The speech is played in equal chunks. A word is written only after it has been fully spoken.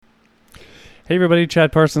Hey everybody,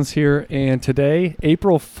 Chad Parsons here, and today,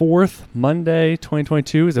 April 4th, Monday,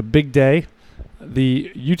 2022, is a big day. The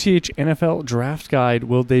UTH NFL Draft Guide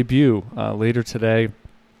will debut later today,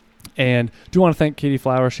 and do want to thank Katie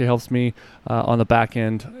Flower. She helps me on the back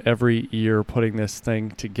end every year putting this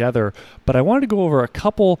thing together. But I wanted to go over a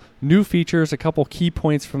couple new features, a couple key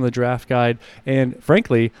points from the draft guide, and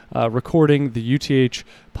frankly, recording the UTH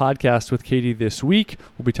podcast with Katie this week.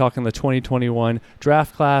 We'll be talking the 2021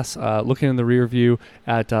 draft class, looking in the rear view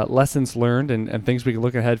at lessons learned and things we can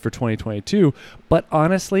look ahead for 2022. But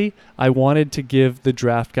honestly, I wanted to give the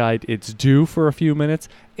draft guide its due for a few minutes,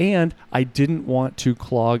 and I didn't want to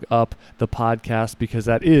clog up the podcast because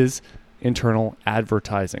that is internal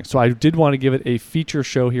advertising. So I did want to give it a feature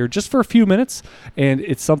show here just for a few minutes, and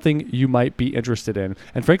it's something you might be interested in.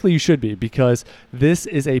 And frankly, you should be, because this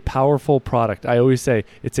is a powerful product. I always say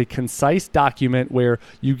it's a concise document where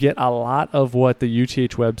you get a lot of what the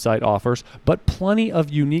UTH website offers, but plenty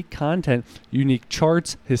of unique content, unique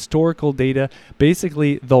charts, historical data,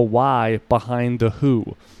 basically the why behind the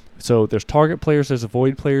who. So there's target players, there's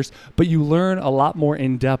avoid players, but you learn a lot more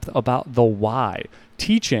in depth about the why.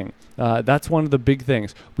 Teaching, that's one of the big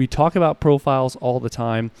things. We talk about profiles all the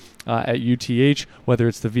time at UTH, whether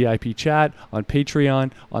it's the VIP chat, on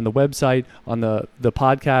Patreon, on the website, on the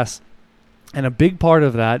podcast. And a big part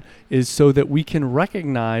of that is so that we can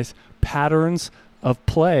recognize patterns of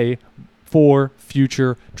play for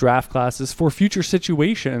future draft classes, for future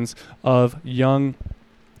situations of young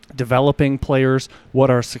developing players, what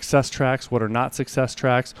are success tracks, what are not success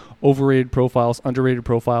tracks, overrated profiles, underrated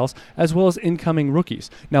profiles, as well as incoming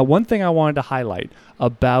rookies. Now, one thing I wanted to highlight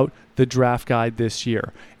about the draft guide this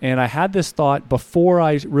year, and I had this thought before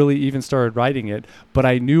I really even started writing it, but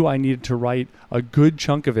I knew I needed to write a good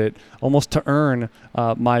chunk of it almost to earn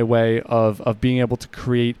my way of being able to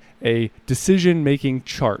create a decision-making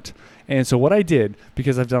chart. And so what I did,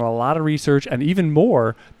 because I've done a lot of research and even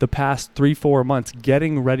more the past 3-4 months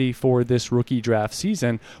getting ready for this rookie draft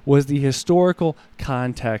season, was the historical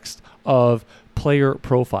context of player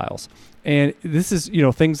profiles. And this is,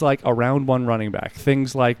 things like a round 1 running back,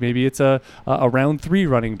 things like maybe it's a round 3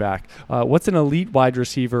 running back. What's an elite wide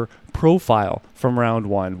receiver profile from round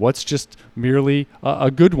 1? What's just merely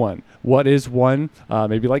a good one? What is one,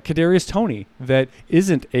 maybe like Kadarius Toney, that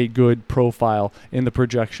isn't a good profile in the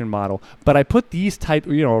projection model? But I put these type,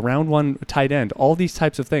 a round 1 tight end, all these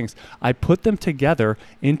types of things, I put them together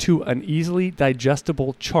into an easily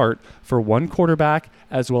digestible chart for one quarterback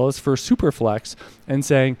as well as for Superflex, and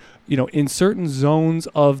saying, in certain zones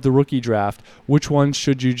of the rookie draft, which ones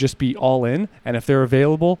should you just be all in? And if they're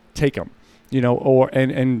available, take them.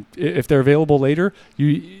 And if they're available later,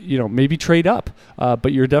 you maybe trade up,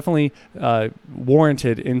 but you're definitely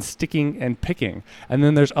warranted in sticking and picking. And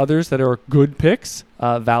then there's others that are good picks,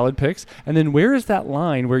 valid picks. And then where is that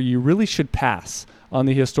line where you really should pass on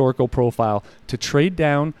the historical profile to trade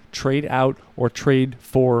down, trade out, or trade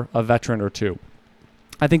for a veteran or two?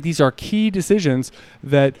 I think these are key decisions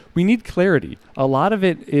that we need clarity. A lot of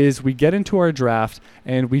it is we get into our draft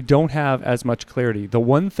and we don't have as much clarity. The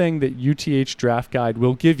one thing that UTH Draft Guide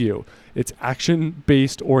will give you, it's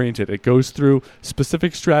action-based oriented. It goes through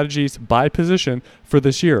specific strategies by position for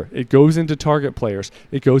this year. It goes into target players.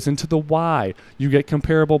 It goes into the why. You get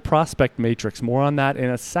comparable prospect matrix. More on that in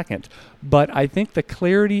a second. But I think the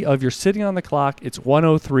clarity of you're sitting on the clock, it's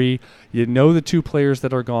 1:03, you know the 2 players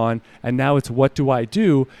that are gone, and now it's what do I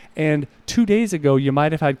do? And 2 days ago, you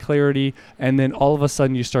might have had clarity, and then all of a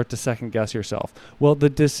sudden you start to second guess yourself. Well, the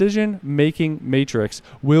decision-making matrix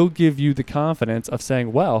will give you the confidence of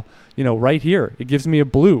saying, well, right here, it gives me a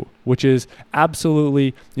blue, which is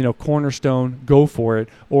absolutely, cornerstone, go for it.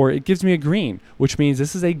 Or it gives me a green, which means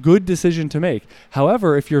this is a good decision to make.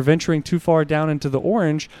 However, if you're venturing too far down into the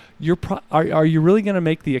orange, are you really going to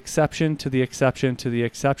make the exception to the exception to the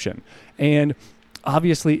exception? And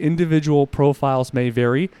obviously, individual profiles may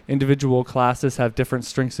vary. Individual classes have different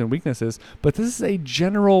strengths and weaknesses, but this is a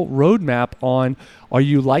general roadmap on, are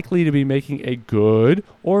you likely to be making a good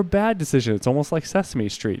or bad decision? It's almost like Sesame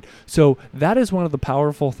Street. So that is one of the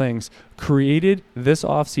powerful things created this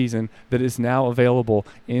offseason that is now available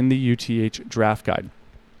in the UTH Draft Guide.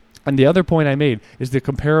 And the other point I made is the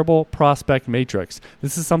comparable prospect matrix.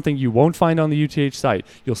 This is something you won't find on the UTH site.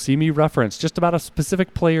 You'll see me reference just about a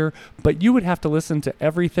specific player, but you would have to listen to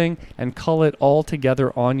everything and cull it all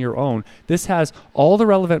together on your own. This has all the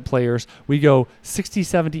relevant players. We go 60,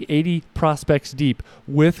 70, 80 prospects deep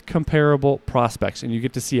with comparable prospects, and you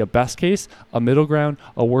get to see a best case, a middle ground,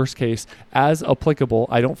 a worst case as applicable.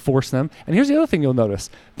 I don't force them. And here's the other thing you'll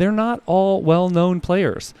notice. They're not all well-known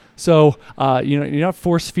players. So, you're not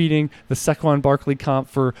force-feeding the Saquon Barkley comp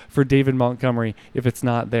for David Montgomery if it's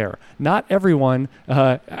not there. Not everyone,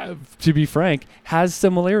 to be frank, has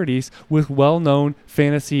similarities with well-known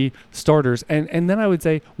fantasy starters. And then I would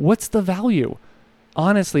say, what's the value?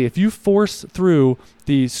 Honestly, if you force through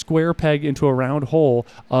the square peg into a round hole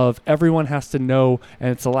of everyone has to know,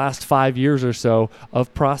 and it's the last 5 years or so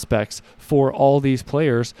of prospects for all these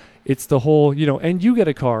players, it's the whole, and you get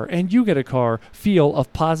a car, and you get a car feel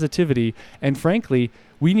of positivity. And frankly,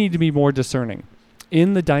 we need to be more discerning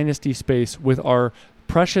in the dynasty space with our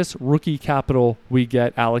precious rookie capital we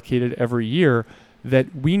get allocated every year,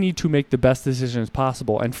 that we need to make the best decisions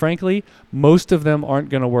possible. And frankly, most of them aren't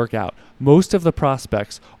going to work out. Most of the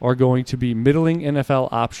prospects are going to be middling NFL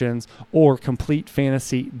options or complete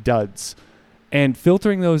fantasy duds. And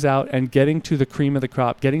filtering those out and getting to the cream of the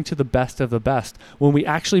crop, getting to the best of the best, when we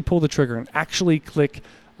actually pull the trigger and actually click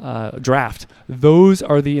draft, those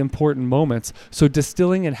are the important moments. So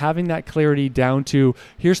distilling and having that clarity down to,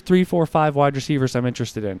 here's 3, 4, 5 wide receivers I'm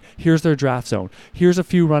interested in. Here's their draft zone. Here's a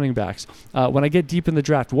few running backs. When I get deep in the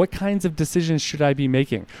draft, what kinds of decisions should I be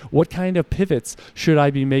making? What kind of pivots should I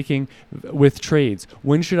be making with trades?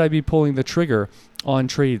 When should I be pulling the trigger on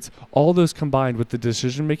trades? All those combined with the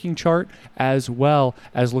decision-making chart, as well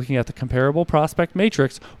as looking at the comparable prospect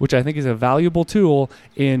matrix, which I think is a valuable tool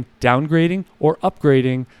in downgrading or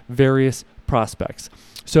upgrading various prospects.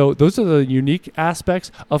 So those are the unique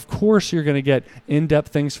aspects. Of course, you're going to get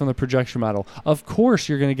in-depth things from the projection model. Of course,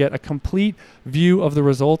 you're going to get a complete view of the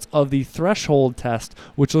results of the threshold test,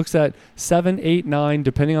 which looks at 7, 8, 9,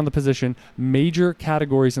 depending on the position, major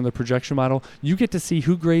categories in the projection model. You get to see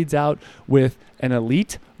who grades out with an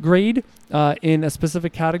elite grade in a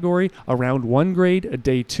specific category, a round 1 grade, a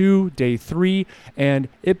day 2, day 3, and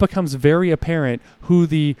it becomes very apparent who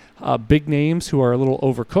the big names who are a little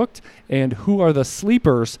overcooked and who are the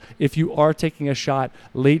sleepers if you are taking a shot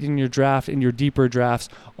late in your draft, in your deeper drafts,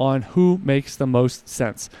 on who makes the most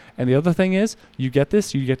sense. And the other thing is, you get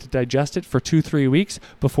to digest it for 2-3 weeks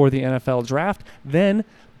before the NFL draft. Then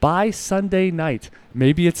by Sunday night,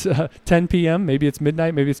 maybe it's 10 p.m., maybe it's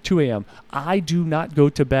midnight, maybe it's 2 a.m., I do not go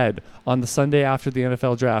to bed on the Sunday after the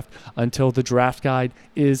NFL draft until the draft guide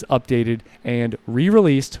is updated and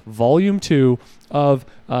re-released, volume 2 of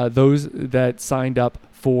those that signed up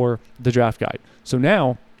for the draft guide. So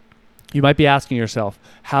now, you might be asking yourself,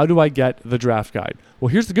 how do I get the draft guide? Well,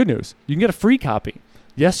 here's the good news. You can get a free copy.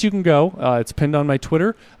 Yes, you can go. It's pinned on my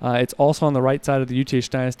Twitter. It's also on the right side of the UTH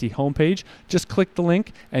Dynasty homepage. Just click the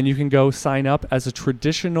link, and you can go sign up as a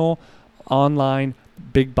traditional online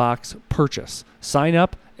big box purchase. Sign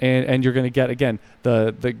up, and you're going to get, again,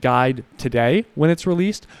 the guide today when it's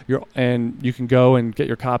released. And you can go and get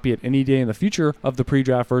your copy at any day in the future of the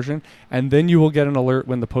pre-draft version, and then you will get an alert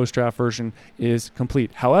when the post-draft version is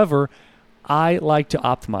complete. However, I like to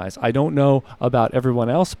optimize. I don't know about everyone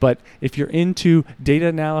else, but if you're into data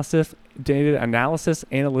analysis,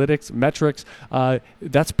 analytics, metrics,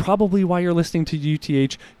 that's probably why you're listening to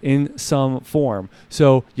UTH in some form.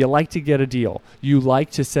 So you like to get a deal. You like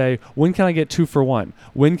to say, when can I get 2 for 1?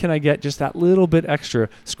 When can I get just that little bit extra,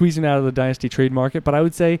 squeezing out of the dynasty trade market? But I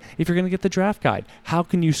would say, if you're going to get the draft guide, how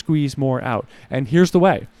can you squeeze more out? And here's the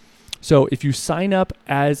way. So if you sign up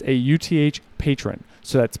as a UTH patron,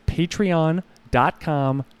 so that's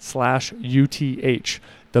patreon.com/UTH.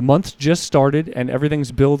 The month just started and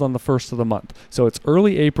everything's billed on the 1st of the month. So it's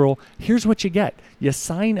early April. Here's what you get. You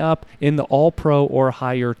sign up in the All-Pro or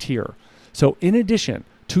higher tier. So in addition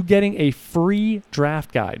to getting a free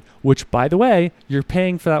draft guide, which, by the way, you're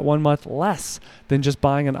paying for that 1 month less than just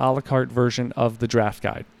buying an a la carte version of the draft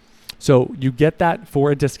guide. So you get that for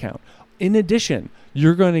a discount. In addition,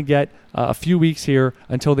 you're going to get a few weeks here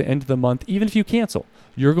until the end of the month. Even if you cancel,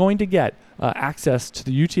 you're going to get access to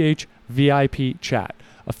the UTH VIP chat.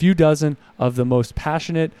 A few dozen of the most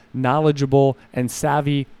passionate, knowledgeable, and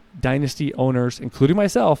savvy dynasty owners, including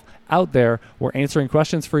myself, out there. We're answering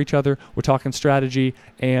questions for each other. We're talking strategy,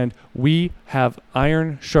 and we have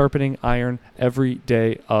iron sharpening iron every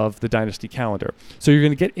day of the dynasty calendar. So you're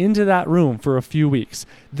going to get into that room for a few weeks.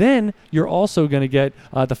 Then you're also going to get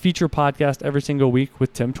the feature podcast every single week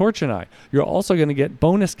with Tim Torch and I. You're also going to get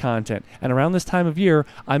bonus content. And around this time of year,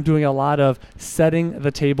 I'm doing a lot of setting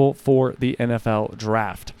the table for the NFL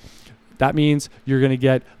draft. That means you're going to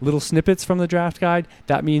get little snippets from the draft guide.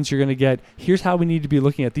 That means you're going to get, here's how we need to be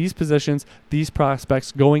looking at these positions, these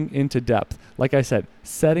prospects, going into depth. Like I said,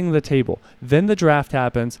 setting the table. Then the draft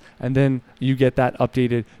happens, and then you get that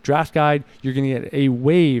updated draft guide. You're going to get a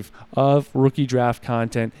wave of rookie draft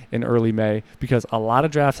content in early May because a lot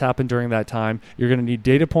of drafts happen during that time. You're going to need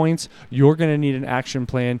data points. You're going to need an action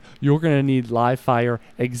plan. You're going to need live fire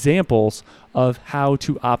examples of how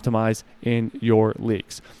to optimize in your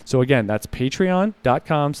leagues. So again, that's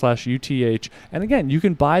patreon.com/UTH. And again, you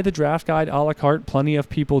can buy the draft guide a la carte. Plenty of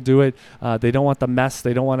people do it. They don't want the mess.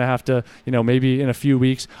 They don't want to have to, maybe in a few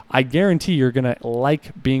weeks. I guarantee you're going to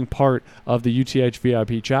like being part of the UTH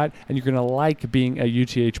VIP chat, and you're going to like being a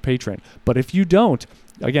UTH patron. But if you don't,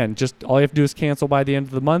 again, just all you have to do is cancel by the end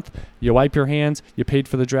of the month. You wipe your hands. You paid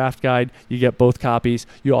for the draft guide. You get both copies.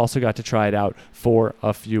 You also got to try it out for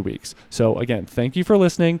a few weeks. So again, thank you for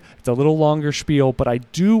listening. It's a little longer spiel, but I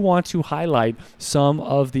do want to highlight some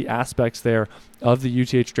of the aspects there of the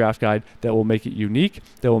UTH draft guide that will make it unique,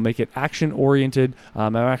 that will make it action-oriented.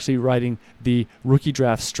 I'm actually writing the rookie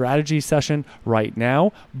draft strategy session right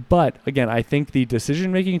now. But again, I think the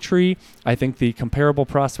decision-making tree, I think the comparable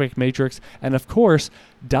prospect matrix, and of course,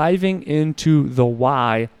 diving into the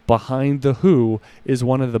why behind the who is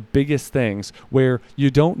one of the biggest things, where you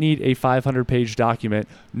don't need a 500-page document.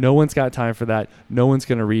 No one's got time for that. No one's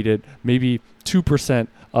going to read it. Maybe 2%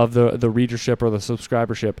 of the readership or the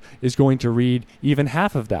subscribership is going to read even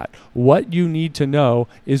half of that. What you need to know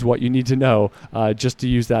is what you need to know, just to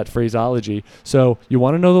use that phraseology. So you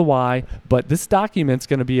want to know the why, but this document's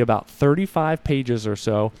going to be about 35 pages or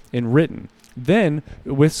so in written. Then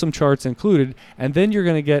with some charts included, and then you're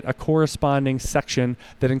going to get a corresponding section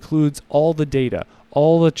that includes all the data,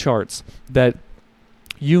 all the charts that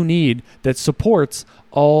you need that supports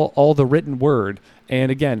all the written word.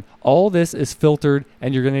 And again, all this is filtered,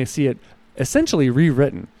 and you're going to see it essentially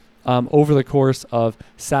rewritten over the course of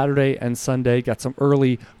Saturday and Sunday. Got some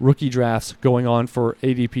early rookie drafts going on for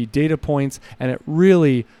ADP data points, and it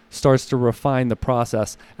really starts to refine the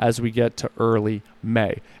process as we get to early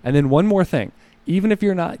May. And then one more thing, even if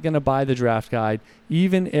you're not going to buy the draft guide,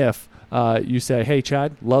 even if you say, hey,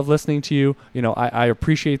 Chad, love listening to you. I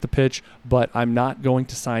appreciate the pitch, but I'm not going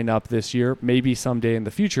to sign up this year, maybe someday in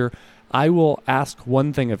the future. I will ask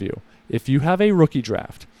one thing of you. If you have a rookie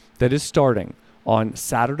draft that is starting on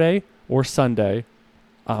Saturday or Sunday,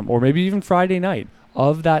 or maybe even Friday night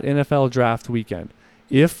of that NFL draft weekend,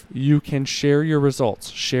 if you can share your results,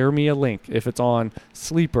 share me a link, if it's on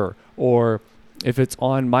Sleeper or if it's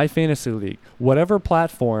on My Fantasy League, whatever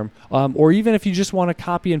platform, or even if you just want to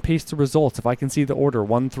copy and paste the results, if I can see the order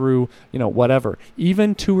 1 through, whatever,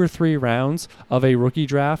 even 2 or 3 rounds of a rookie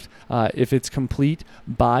draft, if it's complete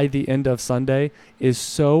by the end of Sunday, is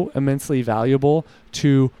so immensely valuable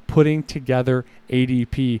to putting together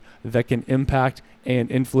ADP that can impact and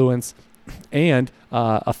influence and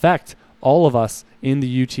affect all of us in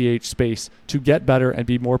the UTH space to get better and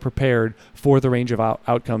be more prepared for the range of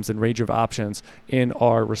outcomes and range of options in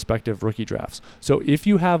our respective rookie drafts. So if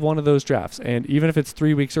you have one of those drafts, and even if it's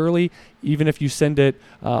 3 weeks early, even if you send it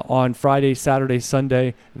on Friday, Saturday,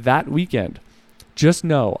 Sunday, that weekend, just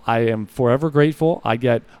know I am forever grateful. I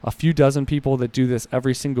get a few dozen people that do this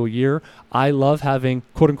every single year. I love having,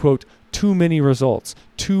 quote unquote, too many results,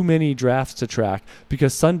 too many drafts to track,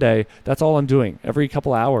 because Sunday, that's all I'm doing. Every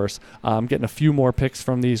couple hours, I'm getting a few more picks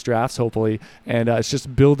from these drafts, hopefully, and it's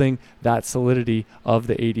just building that solidity of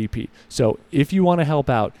the ADP. So if you want to help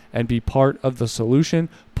out and be part of the solution,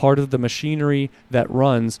 part of the machinery that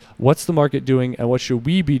runs what's the market doing and what should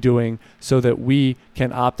we be doing so that we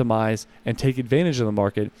can optimize and take advantage of the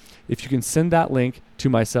market, if you can send that link to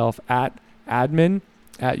myself at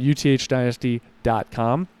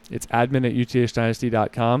admin@uthdynasty.com. It's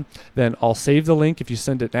admin@uthdynasty.com. Then I'll save the link if you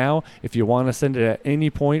send it now. If you want to send it at any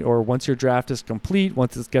point or once your draft is complete,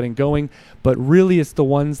 once it's getting going. But really it's the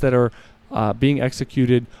ones that are being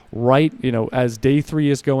executed right, as day 3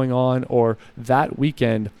 is going on, or that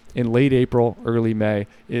weekend in late April, early May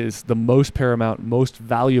is the most paramount, most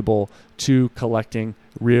valuable to collecting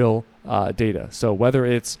real data. So whether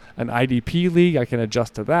it's an IDP league, I can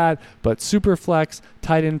adjust to that, but Superflex,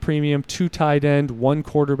 tight end premium, 2 tight end, 1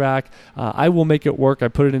 quarterback, I will make it work. I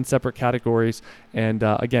put it in separate categories. And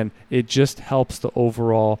again, it just helps the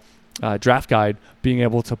overall draft guide being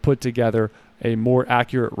able to put together a more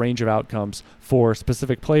accurate range of outcomes for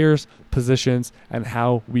specific players, positions and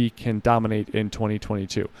how we can dominate in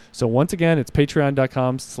 2022. So once again, it's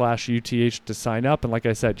patreon.com/UTH to sign up. And like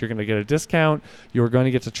I said, you're going to get a discount. You're going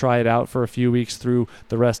to get to try it out for a few weeks through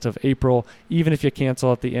the rest of April. Even if you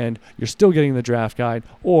cancel at the end, you're still getting the draft guide.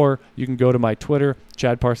 Or you can go to my Twitter,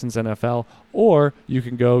 Chad Parsons NFL, or you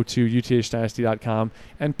can go to uthdynasty.com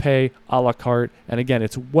and pay a la carte. And again,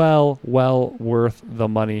 it's well worth the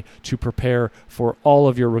money to prepare for all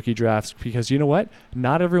of your rookie drafts, because you know what?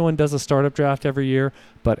 Not everyone does a startup draft every year,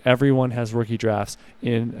 but everyone has rookie drafts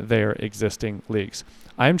in their existing leagues.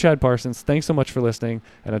 I'm Chad Parsons. Thanks so much for listening.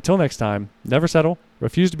 And until next time, never settle,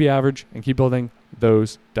 refuse to be average, and keep building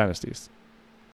those dynasties.